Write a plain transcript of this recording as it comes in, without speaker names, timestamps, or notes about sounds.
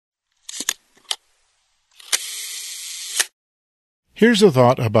Here's a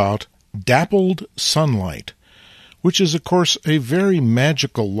thought about dappled sunlight, which is, of course, a very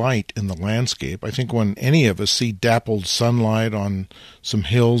magical light in the landscape. I think when any of us see dappled sunlight on some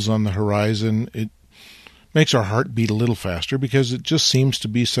hills on the horizon, it makes our heart beat a little faster because it just seems to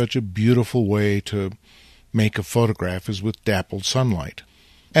be such a beautiful way to make a photograph is with dappled sunlight.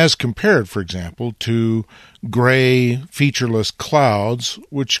 As compared, for example, to gray, featureless clouds,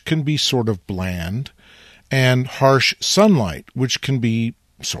 which can be sort of bland, and harsh sunlight, which can be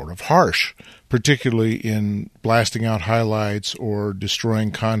sort of harsh, particularly in blasting out highlights or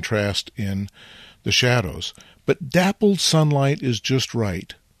destroying contrast in the shadows. But dappled sunlight is just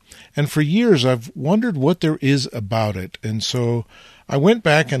right. And for years I've wondered what there is about it, and so I went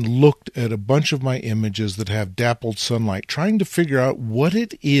back and looked at a bunch of my images that have dappled sunlight, trying to figure out what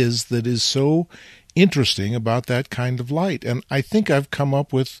it is that is so interesting about that kind of light. And I think I've come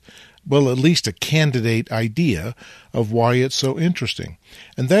up with, well, at least a candidate idea of why it's so interesting.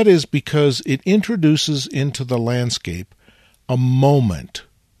 And that is because it introduces into the landscape a moment.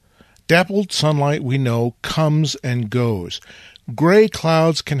 Dappled sunlight, we know, comes and goes. Gray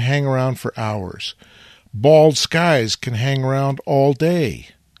clouds can hang around for hours. Bald skies can hang around all day.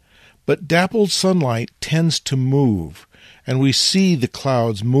 But dappled sunlight tends to move, and we see the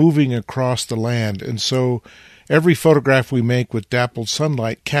clouds moving across the land, and so every photograph we make with dappled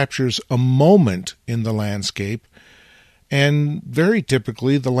sunlight captures a moment in the landscape, and very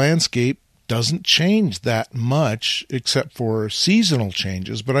typically the landscape doesn't change that much except for seasonal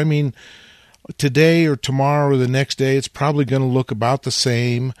changes. But I mean, today or tomorrow or the next day, it's probably going to look about the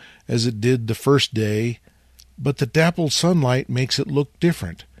same as it did the first day, but the dappled sunlight makes it look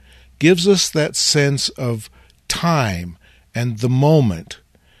different, gives us that sense of time and the moment.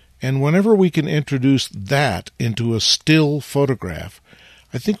 And whenever we can introduce that into a still photograph,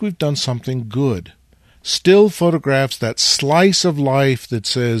 I think we've done something good. Still photographs, that slice of life that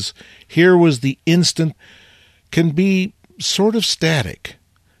says, here was the instant, can be sort of static.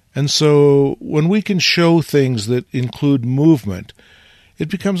 And so when we can show things that include movement, it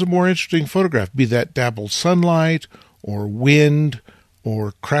becomes a more interesting photograph, be that dappled sunlight or wind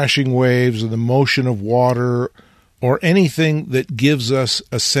or crashing waves or the motion of water or anything that gives us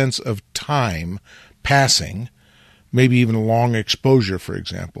a sense of time passing, maybe even a long exposure, for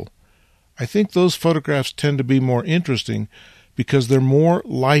example. I think those photographs tend to be more interesting because they're more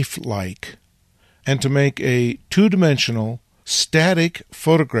lifelike. And to make a two-dimensional, static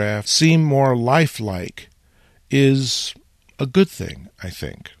photograph seem more lifelike is a good thing, I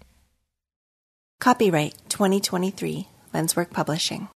think. Copyright 2023, Lenswork Publishing.